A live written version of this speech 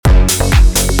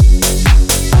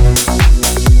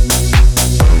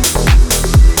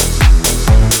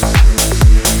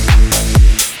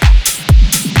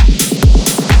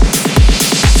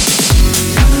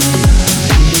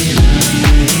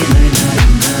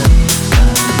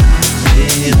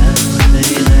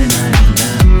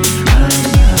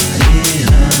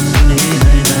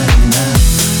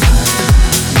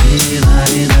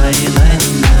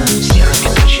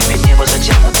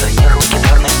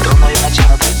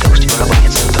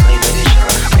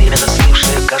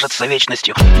кажется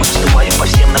вечностью. Мы наступаем по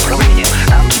всем направлениям.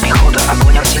 Танки, пехота,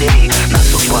 огонь артиллерии.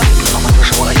 Нас убивают, но мы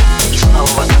выживаем. И снова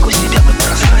в атаку себя мы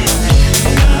бросаем.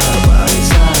 Давай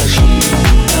зажги,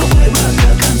 давай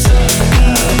до конца.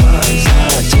 Давай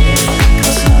за тех,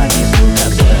 кто с нами был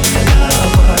тогда.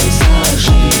 Давай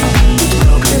зажги, будь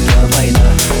проклята война.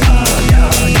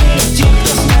 Помянем тех,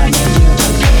 кто с нами был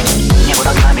тогда. Небо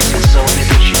над нами свинцовыми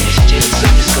тучами стелится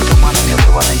низко туманами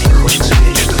рваными. Хочется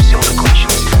верить, что все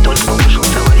закончилось. Только бы выжил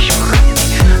товарищ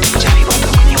раненый. Ты потерпи,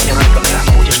 браток, не умирай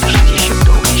пока. Будешь ты жить еще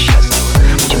долго и счастливо.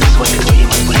 Будем мы с вами твоим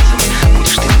отблизом.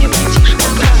 Будешь ты мне тише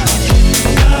подбрасывать.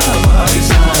 Давай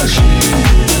зажги,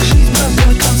 жизнь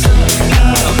до конца.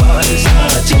 Давай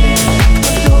за тех,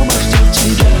 кто дома ждет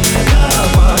тебя.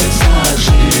 Давай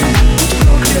зажги, будь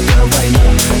проклята война.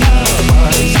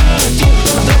 Давай за тех,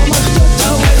 кто дома ждет.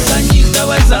 Давай за них,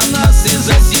 давай за нас. И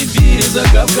за Сибирь, и за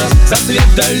Кавказ. За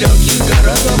свет далеких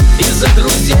городов. И за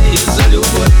друзей, и за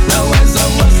любовь. Давай за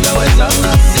вас, давай за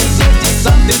нас. И за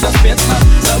десант, и за спецназ.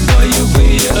 За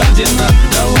боевые ордена.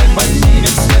 Давай поднимем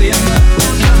смиренно